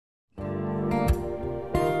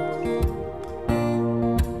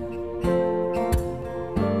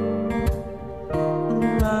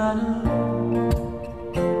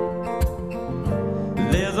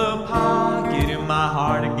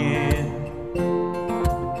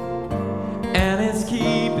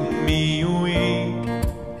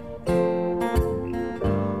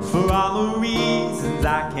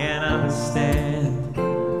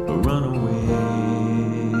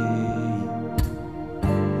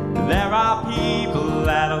There are people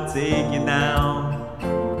that'll take you down,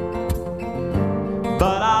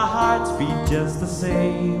 but our hearts beat just the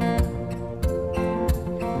same.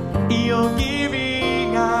 You're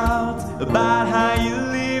giving out about how you're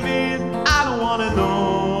living, I don't wanna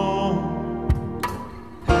know.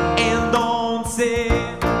 And don't say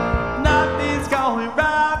nothing's going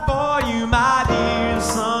right for you, my dear.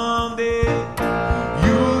 Someday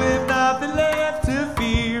you'll have nothing left to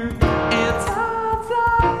fear, and time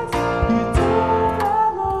flies, you don't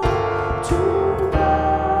have long to run.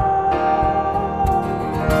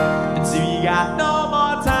 And so you got no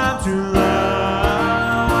more time to love.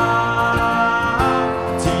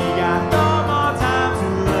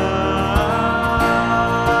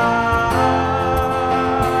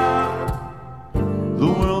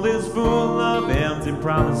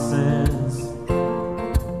 Promises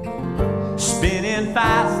spinning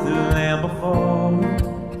faster than before.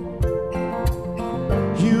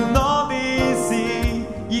 You know they say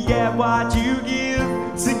you get what you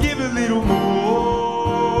give, so give a little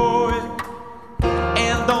more.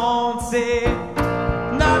 And don't say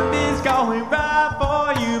nothing's going right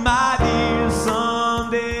for you, my dear.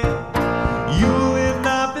 Someday you'll have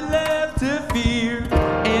nothing left to fear,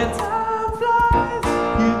 and time flies,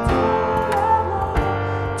 you don't.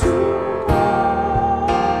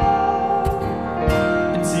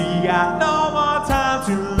 Got no more time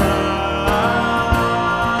to love.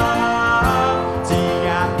 So you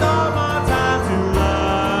got no more time to love.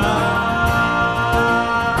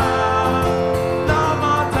 No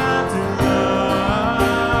more time to love.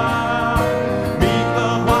 Make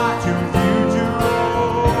love what your future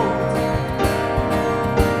holds.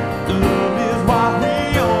 Love is what we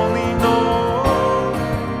only know.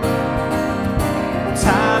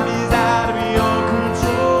 Time is out of your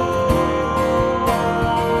control.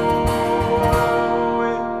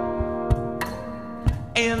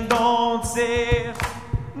 And don't say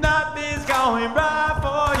nothing's going right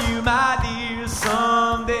for you, my